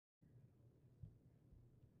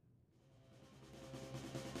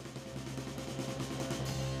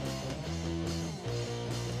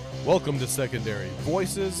Welcome to Secondary,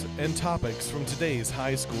 voices and topics from today's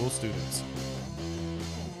high school students.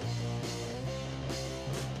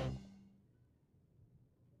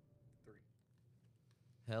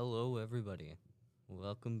 Hello, everybody.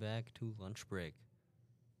 Welcome back to Lunch Break.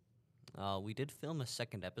 We did film a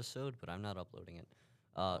second episode, but I'm not uploading it.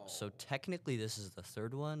 So technically this is the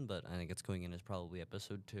third one, but I think it's going in as probably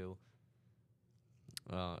episode 2.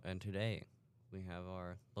 And today we have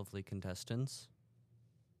our lovely contestants.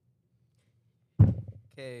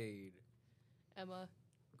 Cade. Emma.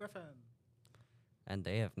 Griffin. And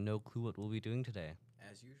they have no clue what we'll be doing today,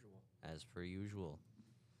 As usual. as per usual.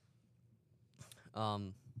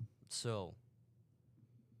 So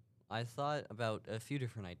I thought about a few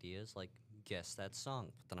different ideas, like guess that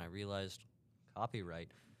song, but then I realized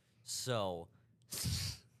copyright. So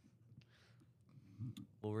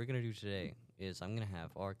what we're gonna do today is I'm gonna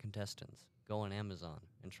have our contestants go on Amazon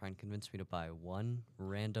and try and convince me to buy one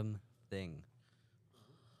random thing.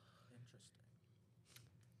 Interesting.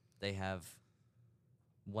 They have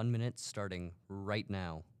 1 minute starting right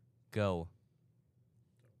now. Go.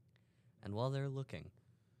 And while they're looking,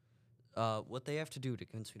 what they have to do to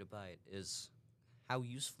convince me to buy it is how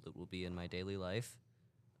useful it will be in my daily life.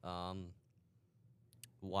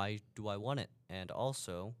 Why do I want it? And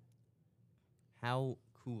also, how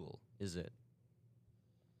cool is it?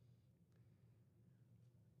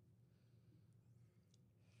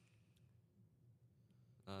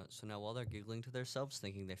 So now while they're giggling to themselves,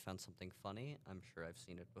 thinking they found something funny, I'm sure I've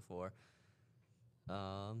seen it before.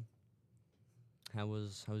 How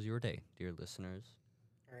was your day, dear listeners?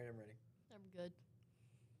 All right, I'm ready. I'm good.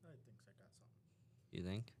 I think I got something. You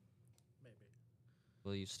think? Maybe.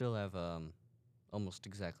 Well, you still have almost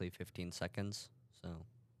exactly 15 seconds, so...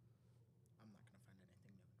 I'm not going to find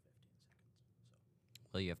anything new in 15 seconds.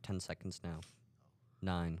 Well, you have 10 seconds now. Oh.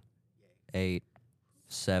 9, Yay. 8,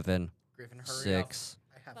 7, Griffin, hurry 6, up.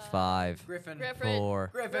 I have 5, Griffin. Griffin. 4,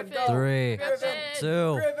 Griffin, Griffin. go. 3, Griffin.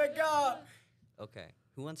 2. Griffin, go. Okay,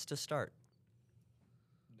 who wants to start?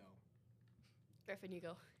 No. Griffin, you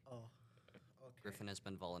go. Oh. Okay. Griffin has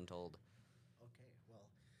been voluntold. Okay, well,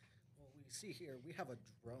 we see here, we have a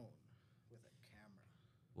drone with a camera.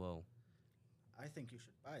 Whoa. I think you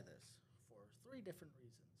should buy this for 3 different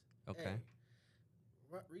reasons. Okay.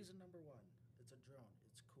 Reason number 1, it's a drone.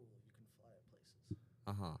 It's cool. You can fly it places.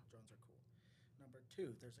 Uh-huh. Drones are cool. Number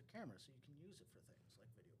 2, there's a camera, so you can use it for things like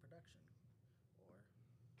video production or,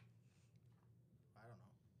 I don't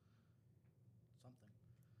know, something.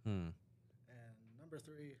 Hmm. And number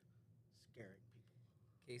 3, scaring people.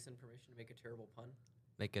 Case and permission to make a terrible pun.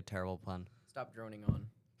 Make a terrible pun. Stop droning on.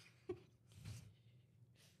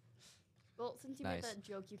 Well, since you made Nice. that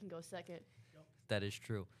joke, you can go second. That is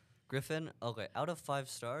true. Griffin, okay, out of 5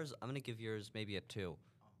 stars, I'm going to give yours maybe a 2.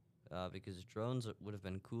 Because drones would have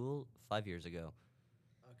been cool 5 years ago.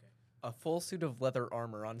 Okay. A full suit of leather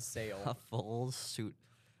armor on A sale. full suit.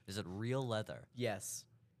 Is it real leather? Yes.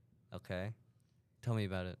 Okay. Tell me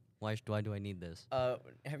about it. Why do I need this?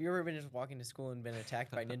 Have you ever been just walking to school and been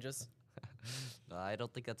attacked by ninjas? I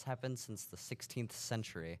don't think that's happened since the 16th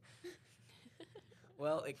century.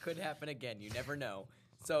 Well, it could happen again. You never know.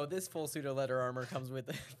 So this full suit of leather armor comes with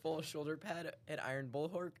a full shoulder pad, an iron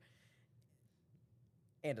bulwark,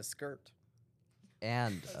 and a skirt.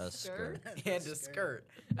 And A a skirt. skirt? And a skirt.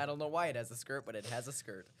 I don't know why it has a skirt, but it has a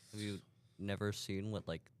skirt. Have you never seen what,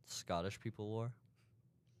 like, Scottish people wore?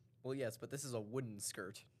 Well, yes, but this is a wooden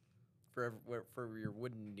skirt for your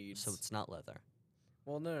wooden needs. So it's not leather.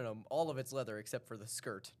 Well, no. All of it's leather except for the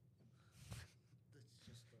skirt. That's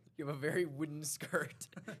just You have a very wooden skirt.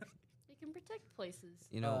 You can protect places.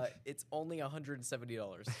 You know, It's only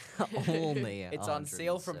 $170. only It's on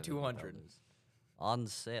sale from $200. $170. On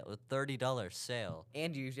sale, a $30 sale.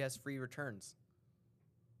 And you has free returns.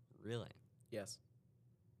 Really? Yes.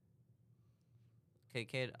 Okay,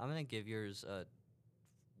 Kate, I'm gonna give yours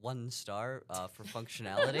 1 star for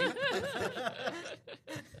functionality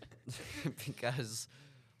because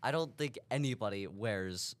I don't think anybody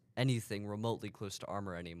wears anything remotely close to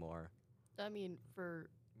armor anymore. I mean,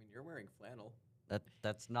 for I mean, you're wearing flannel.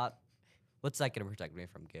 That's not. What's that gonna protect me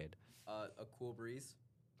from, Kate? A cool breeze.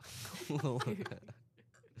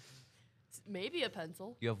 maybe a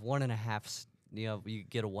pencil. You have 1.5. You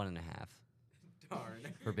get a 1.5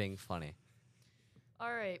 Darn. for being funny.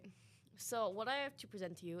 All right. So what I have to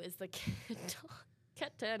present to you is the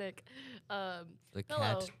Catanic. The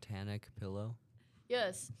Pillow. Catanic pillow.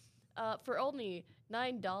 Yes. For only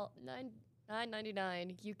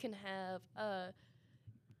 $9.99, you can have a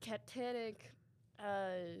Catanic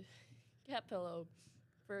cat pillow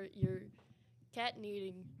for your cat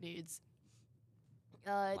needing needs.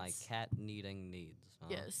 My It's, cat needing needs. Huh?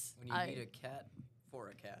 yes. When you need a cat for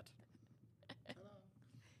a cat.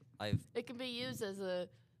 It can be used as a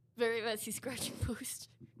very messy scratching post,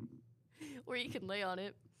 or you can lay on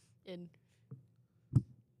it and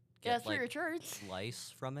Get, free like, returns.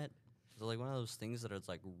 lice from it. Is it like one of those things that it's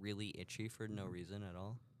like really itchy for no reason at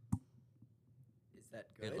all? Is that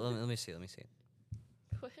Here, good? let me see. Go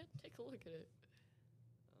ahead, take a look at it.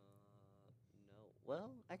 No.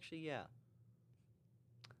 Well, actually, yeah.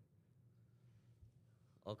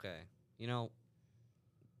 Okay. You know,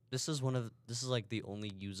 this is like the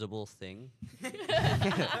only usable thing.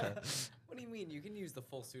 What do you mean? You can use the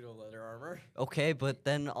full pseudo leather armor. Okay, but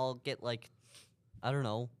then I'll get like, I don't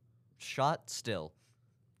know, shot still.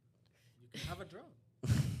 You can have a drone.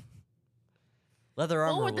 Leather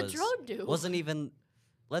armor What would the drone do? wasn't even.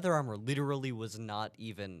 Leather armor literally was not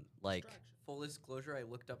even like. Distraction. Full disclosure, I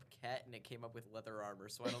looked up cat and it came up with leather armor,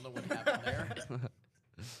 so I don't know what happened there.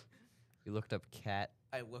 You looked up cat.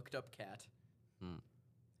 I looked up cat. Interesting.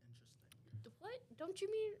 What? Don't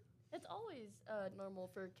you mean it's always normal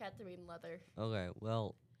for a cat to be in leather? Okay,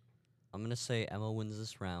 well, I'm gonna say Emma wins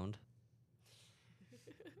this round.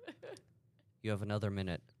 You have another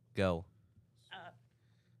minute. Go.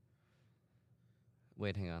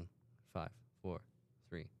 Wait, hang on. 5, 4,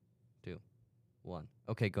 3, 2, 1.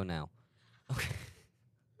 Okay, go now. Okay.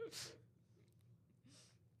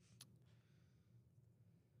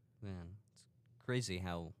 Man, it's crazy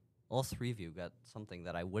how all three of you got something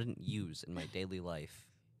that I wouldn't use in my daily life.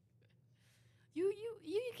 You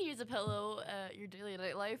can use a pillow your daily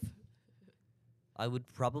night life. I would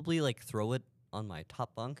probably like throw it on my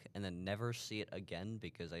top bunk and then never see it again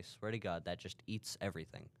because I swear to God that just eats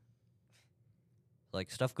everything. Like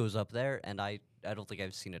stuff goes up there and I don't think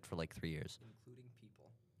I've seen it for like 3 years. Including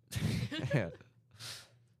people.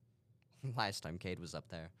 Last time Cade was up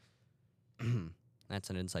there. That's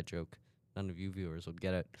an inside joke. None of you viewers would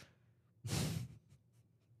get it. I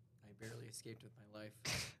barely escaped with my life.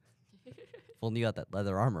 If only you had that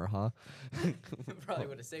leather armor, huh? Probably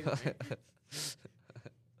would have saved me.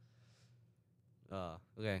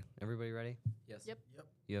 Okay, everybody ready? Yes. Yep.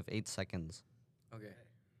 You have 8 seconds. Okay.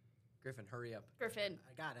 Griffin, hurry up. Griffin.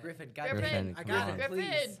 I got it. Griffin, Griffin, I come got on. it. Griffin.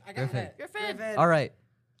 Please. I got Griffin. it. Griffin. All right.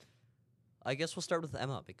 I guess we'll start with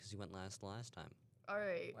Emma because you went last time. All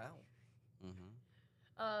right. Wow.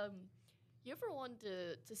 Mm-hmm. You ever want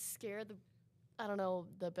to scare the, I don't know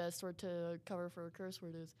the best word to cover for a curse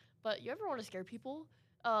word is, but you ever want to scare people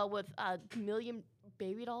with a million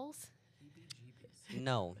baby dolls?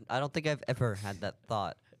 No, I don't think I've ever had that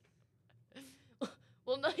thought.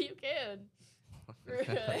 Well, no, you can.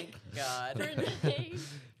 Thank God. For nine,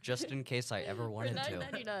 Just in case I ever for wanted to.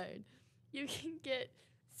 $9.99, you can get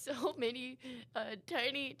so many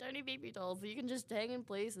tiny baby dolls that you can just hang in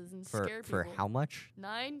places and scare For people. how much?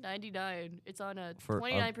 $9.99. It's on a For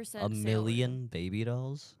 29% a sale right million baby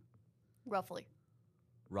dolls? now. Roughly.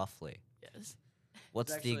 Roughly. Yes.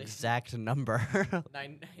 What's the actually- exact number?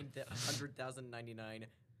 100,099.5.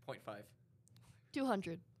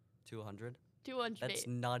 200. 200? 200. That's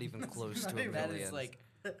not even close to a Not That million. is like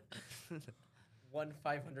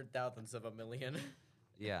 1/500,000th of a million.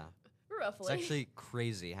 Yeah. Roughly. It's actually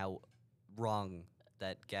crazy how wrong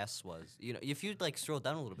that guess was. You know, if you'd like scroll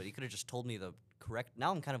down a little bit, you could have just told me the correct.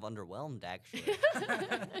 Now I'm kind of underwhelmed actually.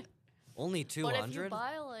 Only But if you 200?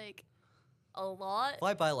 buy like a lot, If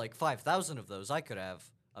I buy like 5,000 of those, I could have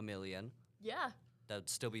a million. yeah. That would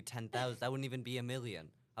still be 10,000. That wouldn't even be a million.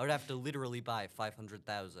 I would have to literally buy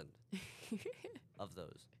 500,000 of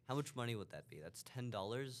those. How much money would that be? That's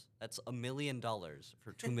 $10. That's $1 million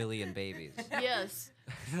for 2 million babies. Yes.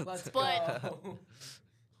 Let's But- go.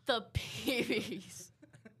 The babies.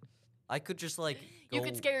 I could just like go. You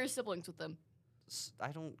could scare your siblings with them.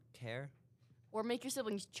 I don't care. Or make your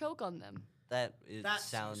siblings choke on them. That That's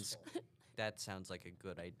sounds. useful. That sounds like a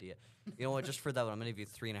good idea. You know what? Just for that one, I'm gonna give you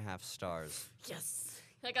 3.5 stars. Yes.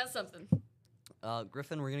 I got something.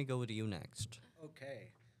 Griffin, we're gonna go with you next.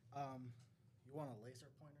 Okay. You want a laser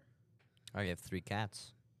pointer? I have 3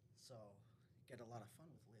 cats. So get a lot of fun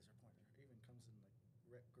with laser pointer. It even comes in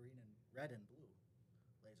like green and red and blue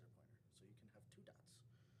laser pointer, so you can have 2 dots.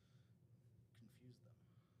 Confuse them.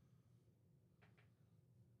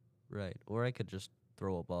 Right. Or I could just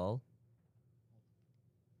throw a ball.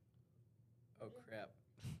 Oh crap.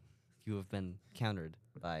 You have been countered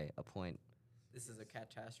by a point. This is a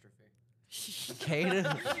catastrophe. Caden,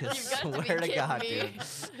 I You've got to be swear to kidding God, me.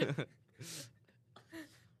 dude.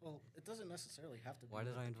 Well, it doesn't necessarily have to be. Why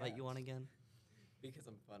did with I the invite you on cats. again? Because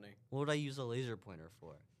I'm funny. What would I use a laser pointer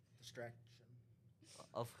for? Distraction.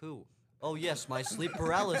 Of who? Oh yes, my sleep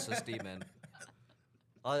paralysis demon.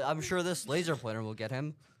 I'm sure this laser pointer will get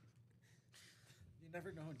him. You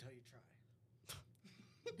never know until you try.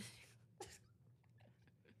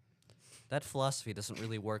 That philosophy doesn't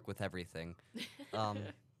really work with everything.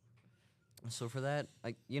 So for that,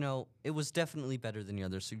 it was definitely better than your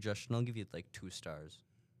other suggestion. I'll give you like 2 stars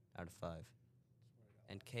out of 5.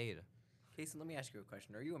 And Cade, Casey, let me ask you a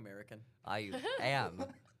question. Are you American? I am.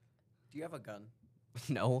 Do you have a gun?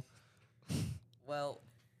 No. Well,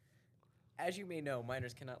 as you may know,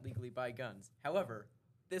 minors cannot legally buy guns. However,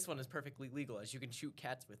 this one is perfectly legal as you can shoot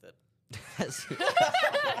cats with it.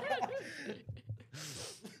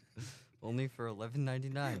 Only for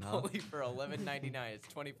 $11.99, huh? Only for $11.99. It's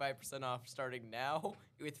 25% off starting now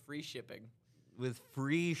with free shipping. With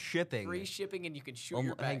free shipping. Free shipping, and you can shoot Oh,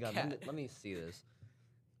 your hang back on, cat. let me see this.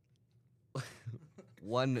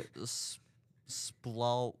 One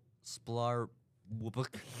splar whoopuk.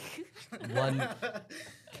 One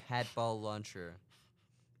cat ball launcher.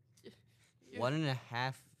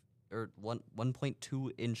 1.5 or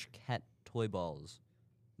 1.2 inch cat toy balls.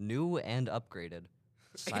 New and upgraded.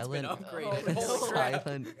 Silent. It's been upgraded. Oh, Holy crap.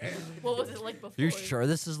 Silent. What was it like before? You sure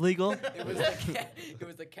this is legal? It was the cat. It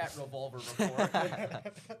was the cat revolver before.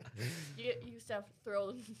 You used to have to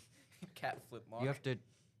throw. Cat flip lock. You have to.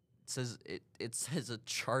 It says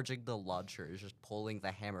charging the launcher is just pulling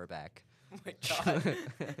the hammer back. Oh my god.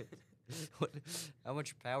 How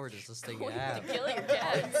much power does this thing Going to have? kill your Are you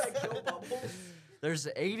cats. gonna kill Bubbles? There's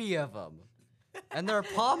 80 of them, and they're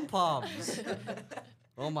pom poms.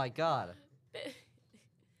 Oh my god,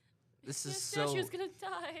 this is so. Statue's gonna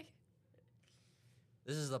die.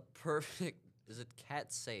 This is the perfect. Is it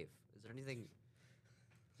cat safe? Is there anything?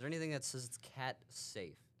 Is there anything that says it's cat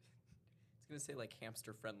safe? It's gonna say like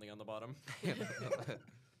hamster friendly on the bottom.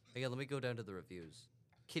 Again, let me go down to the reviews.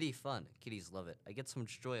 Kitty fun. Kitties love it. I get so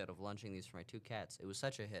much joy out of launching these for my 2 cats. It was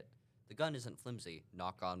such a hit. The gun isn't flimsy,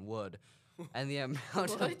 knock on wood, and the amount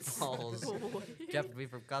of What? balls What? kept me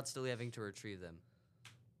from constantly having to retrieve them.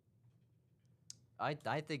 I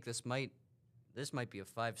think this might be a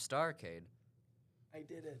 5-star, Cade. I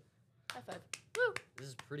did it. High five. Woo! This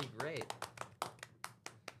is pretty great.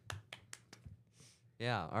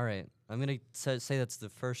 Yeah, all right. I'm gonna say that's the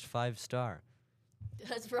first 5-star.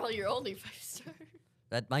 That's probably your only 5-star.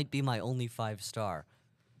 That might be my only 5-star.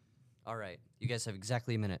 All right, you guys have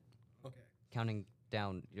exactly a minute. Okay. Counting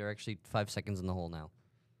down. You're actually 5 seconds in the hole now.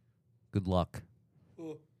 Good luck.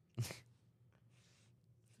 Oh.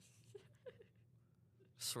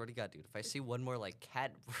 Swear to God, dude. If I see one more like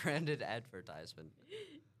cat branded advertisement,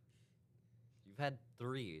 you've had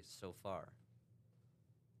 3 so far.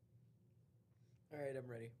 All right, I'm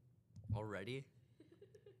ready. Already?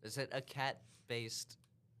 Is it a cat-based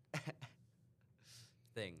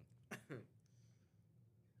thing? God,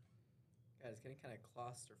 it's getting kind of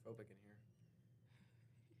claustrophobic in here.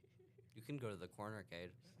 You can go to the corner,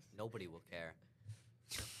 Cade. Nobody will care.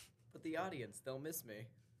 But the audience, they'll miss me.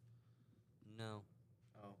 No.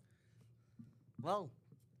 Oh. Well,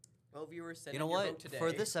 Well, viewers, send you know in your what? vote today.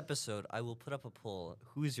 For this episode, I will put up a poll.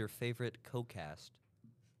 Who is your favorite co-cast?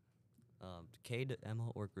 Cade, Emma,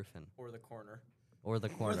 or Griffin? Or the corner. Or the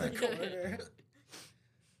corner? Corner.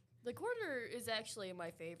 The corner is actually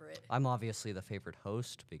my favorite. I'm obviously the favorite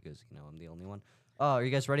host because, I'm the only one. Oh, are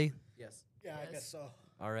you guys ready? Yes. Yeah, I Yes. guess so.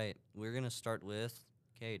 All right. We're going to start with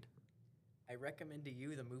Cade. I recommend to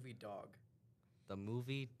you the movie Dog. The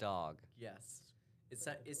movie Dog. Yes.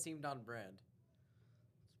 It seemed on brand.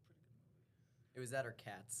 It was that or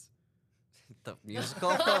Cats. The musical?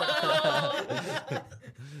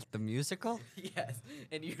 The musical? Yes.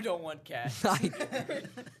 And you don't want cats. I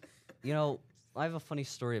have a funny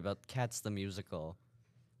story about Cats the Musical.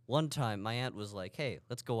 One time, my aunt was like, hey,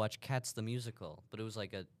 let's go watch Cats the Musical. But it was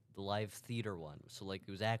like a live theater one. So, like,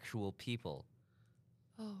 it was actual people.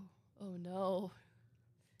 Oh no.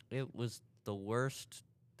 It was the worst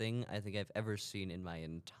thing I think I've ever seen in my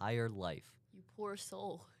entire life. You poor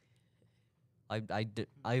soul.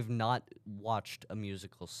 I've not watched a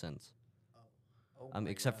musical since. Oh my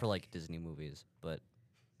Except for gosh. like Disney movies, but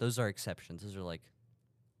those are exceptions. Those are like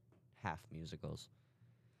half musicals.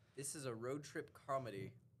 This is a road trip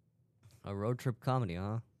comedy. A road trip comedy,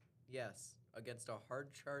 huh? Yes. Against a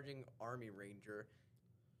hard-charging army ranger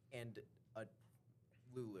and a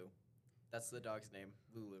Lulu. That's the dog's name,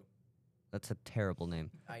 Lulu. That's a terrible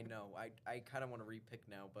name. I know. I kind of want to repick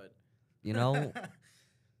now, but You know,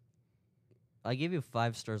 I gave you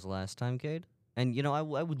 5 stars last time, Cade. And, I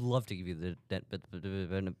would love to give you the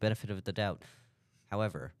benefit of the doubt.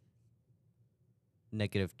 However,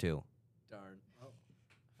 -2. darn.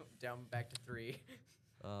 Down back to 3.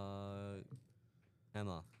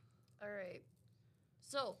 Emma. All right.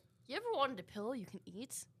 So You ever wanted a pillow you can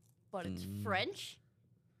eat, but it's French?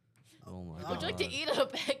 Oh my Oh. Would you like to god. eat a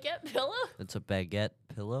baguette pillow? It's a baguette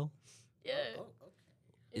pillow? Yeah. Oh, okay.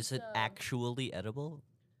 Is It's, it actually edible?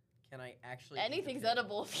 Can I actually? eat the Anything's pillow?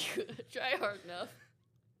 edible if you try hard enough.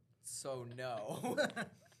 So no.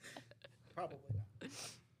 Probably not.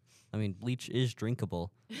 I mean, bleach is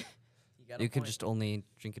drinkable. got a You can point. just only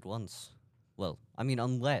drink it once. Well, I mean,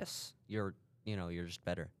 unless you're just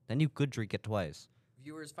better. Then you could drink it twice.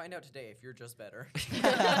 Viewers, find out today if you're just better.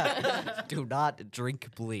 Do not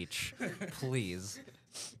drink bleach, please.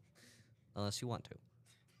 Unless you want to.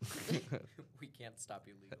 We can't stop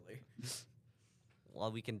you legally.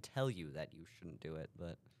 Well, we can tell you that you shouldn't do it,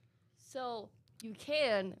 but So you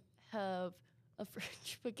can have a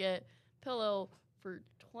French baguette pillow for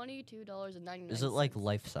 $22.99. is it like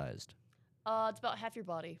life-sized? It's about half your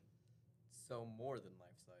body. So more than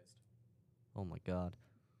life-sized. Oh my god.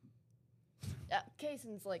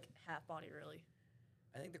 Kaysen's like half body, really.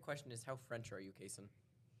 I think the question is, how French are you, Kason?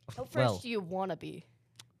 How French Well- do you want to be?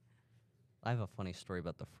 I have a funny story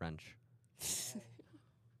about the French.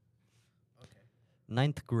 Okay.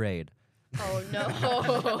 9th grade. Oh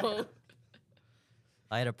no.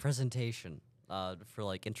 I had a presentation for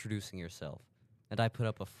like introducing yourself, and I put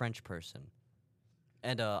up a French person,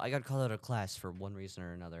 and I got called out of class for one reason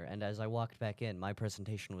or another. And as I walked back in, my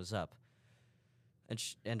presentation was up,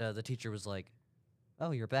 and the teacher was like, "Oh,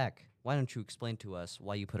 you're back. Why don't you explain to us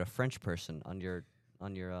why you put a French person on your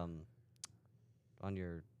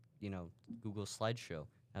Google slideshow?"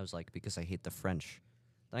 I was like, "Because I hate the French."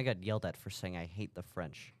 Then I got yelled at for saying I hate the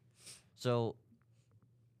French. So.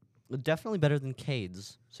 Definitely better than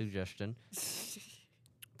Cade's suggestion,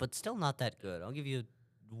 but still not that good. I'll give you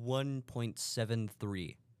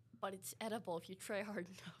 1.73. But it's edible if you try hard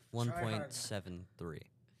enough. 1.73.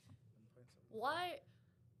 Why?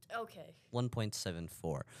 Okay.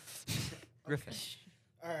 1.74. Griffin.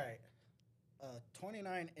 All right.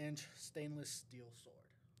 29-inch stainless steel sword.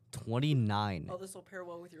 29. Oh, this will pair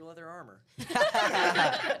well with your leather armor.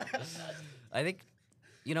 I think,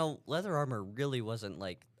 leather armor really wasn't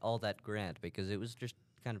like all that grand because it was just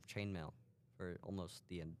kind of chainmail for almost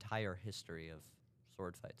the entire history of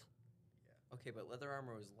sword fights. Okay, but leather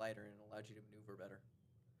armor was lighter and allowed you to maneuver better.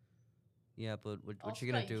 Yeah, but what Also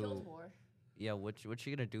you gonna got you do? killed more. Yeah, what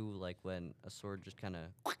you gonna do like when a sword just kind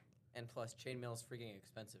of And plus, chainmail is freaking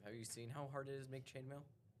expensive. Have you seen how hard it is to make chainmail?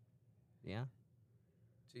 yeah?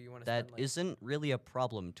 So you want to That spend like isn't really a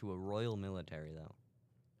problem to a royal military, though.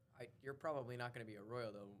 you're probably not going to be a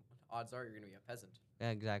royal though. Odds are you're going to be a peasant.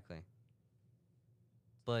 Yeah, exactly.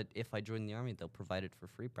 But if I join the army, they'll provide it for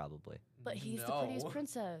free, probably. But he's the prettiest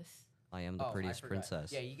princess. I am the Oh, I prettiest forgot.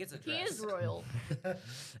 princess. Yeah, he gets a He dress. is royal.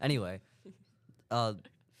 Anyway,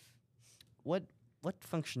 what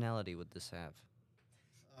functionality would this have?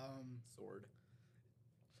 Sword.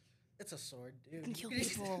 It's a sword, dude. You can kill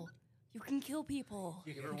people. You can kill people.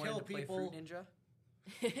 You You can ever kill wanted to play people. Fruit Ninja?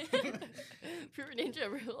 Fruit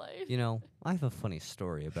Ninja real life. I have a funny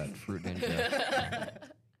story about Fruit Ninja.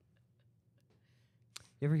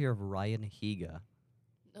 You ever hear of Ryan Higa?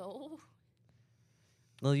 No.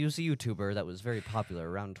 Well, he was a YouTuber that was very popular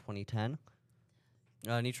around 2010.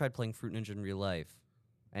 And he tried playing Fruit Ninja in real life.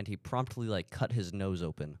 And he promptly, cut his nose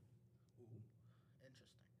open. Interesting.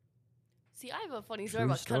 See, I have a funny True story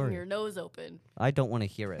about cutting story. your nose open. I don't want to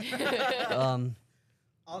hear it.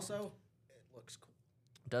 Also, it looks cool.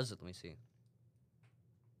 Does it? Let me see.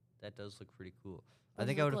 That does look pretty cool. I Does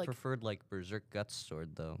think it I look would have like- preferred Berserk Guts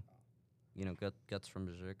sword though. Guts from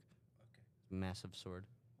Berserk. Okay. Massive sword.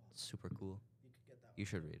 Super cool. You could get that You one.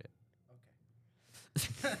 should read it.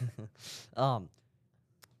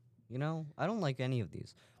 Okay. I don't like any of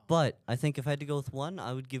these. But I think if I had to go with one,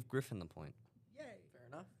 I would give Griffin the point. Yay. Fair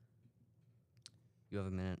enough. You have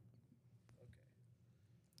a minute. Okay.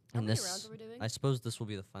 How And many this, rounds are we doing? I suppose this will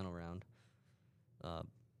be the final round.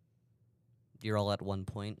 You're all at 1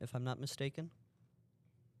 point, if I'm not mistaken.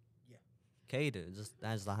 Yeah. Cade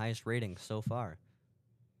has the highest rating so far.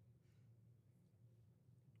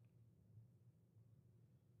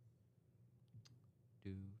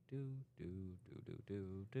 Do do do do do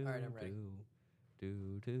do do. All right, I'm ready.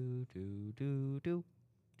 Do do do do do.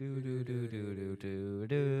 Do do do do do do do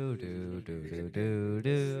do do do do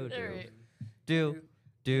do Alright. do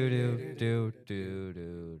do do do do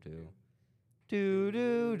do do. Do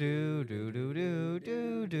do do do do do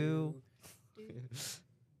do do.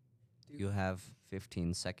 You have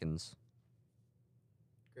 15 seconds.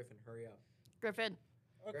 Griffin, hurry up. Griffin.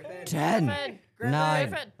 Okay. 10, Griffin. 9.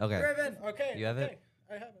 Griffin. Okay. Griffin. Okay. You have it? okay.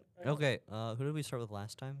 I have it. I have it. Okay. Who did we start with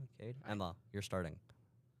last time? Cade? Emma, you're starting.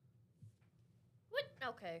 What?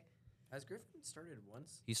 Okay. Has Griffin started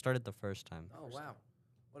once? He started the first time. Oh wow,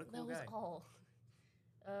 what a cool That was guy. all.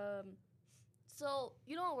 So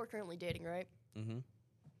you know we're currently dating, right? Mm-hmm.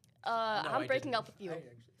 I'm I breaking didn't. up with you, I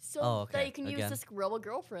actually- so Oh, that okay. you can use Again. this grow a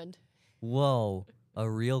girlfriend. Whoa, a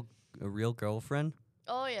real girlfriend?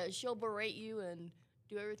 Oh yeah, she'll berate you and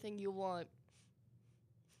do everything you want.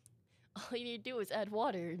 All you need to do is add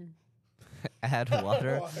water. Add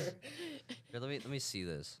water. Water. Here, let me see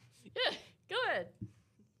this. Yeah, go ahead.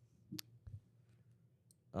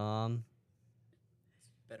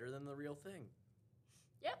 Better than the real thing.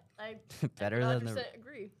 Yep, I Better I than 100% the.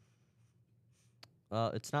 agree.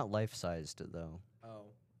 It's not life-sized though. Oh.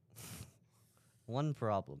 One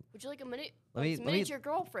problem. Would you like a minute? Let me- It's let me- miniature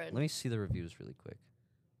girlfriend. Let me see the reviews really quick.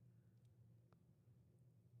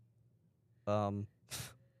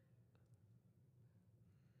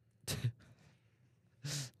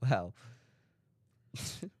 Wow.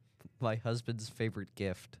 My husband's favorite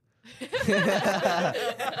gift.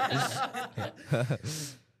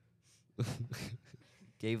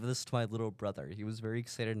 Gave this to my little brother. He was very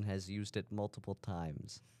excited and has used it multiple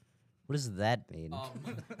times. What does that mean? I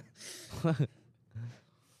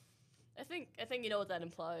think you know what that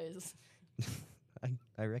implies.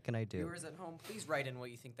 I reckon I do. Viewers at home, please write in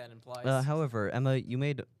what you think that implies. However, Emma, you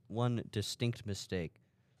made one distinct mistake.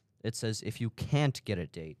 It says if you can't get a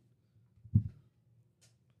date.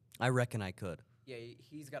 I reckon I could. Yeah,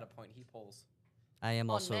 he's got a point. He pulls. I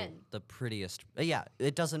am On also men. the prettiest. Yeah,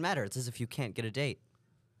 it doesn't matter. It says if you can't get a date.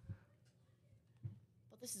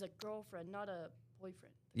 But this is a girlfriend, not a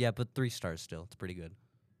boyfriend. Yeah, but 3 stars still. It's pretty good.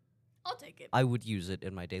 I'll take it. I would use it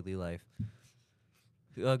in my daily life.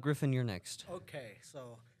 Griffin, you're next. Okay,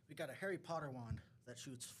 so we got a Harry Potter wand that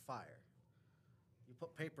shoots fire. You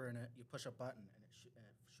put paper in it, you push a button, and it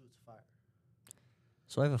shoots fire.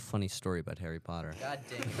 So I have a funny story about Harry Potter. God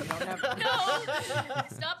dang it. We don't have. No!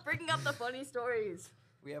 Stop bringing up the funny stories.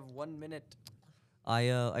 We have 1 minute.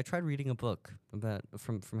 I tried reading a book about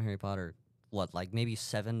from Harry Potter. What, like maybe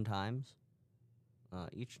 7 times?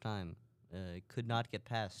 Each time, I could not get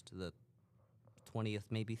past the 20th,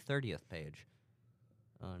 maybe 30th page.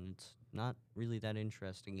 And it's not really that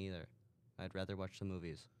interesting either. I'd rather watch the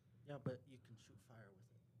movies. Yeah, but you can shoot fire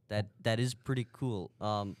with it. That is pretty cool.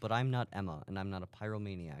 But I'm not Emma, and I'm not a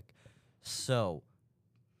pyromaniac. So,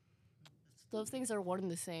 Those things are one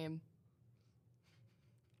and the same.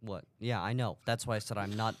 what? Yeah, I know. That's why I said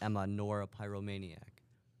I'm not Emma nor a pyromaniac.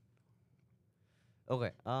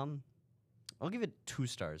 Okay, I'll give it 2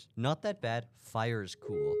 stars. Not that bad. Fire's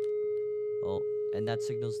cool. Oh, and that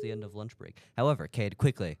signals the end of lunch break. However, Cade,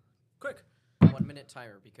 quickly. Quick. 1 minute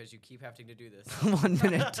timer because you keep having to do this. 1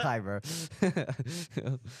 minute timer.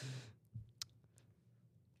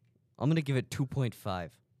 I'm gonna give it 2.5.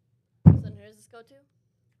 So then who does this go to?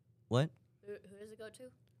 What? Who does it go to?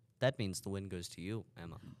 That means the win goes to you,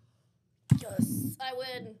 Emma. Yes, I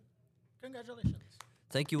win. Congratulations.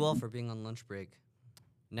 Thank you all for being on lunch break.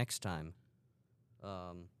 Next time,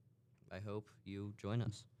 I hope you join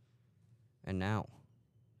us. And now,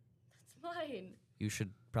 It's mine. you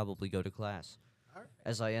should probably go to class. All right.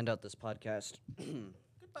 As I end out this podcast,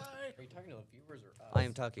 Goodbye. Are you talking to the viewers or us? I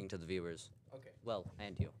am talking to the viewers. Okay. Well,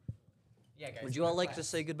 and you. Yeah, guys. Would you all like to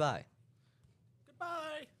say goodbye?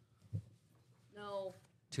 Goodbye. No.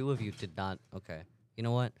 2 of you did not. Okay. You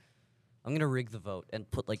know what? I'm gonna rig the vote and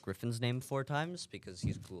put like Griffin's name 4 times because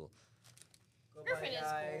he's cool. Griffin is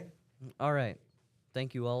cool. All right.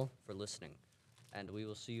 Thank you all for listening, and we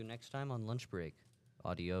will see you next time on lunch break.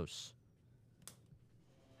 Adios.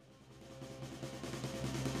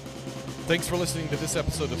 Thanks for listening to this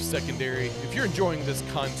episode of Secondary. If you're enjoying this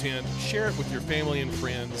content, share it with your family and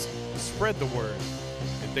friends. Spread the word.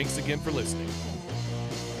 And thanks again for listening.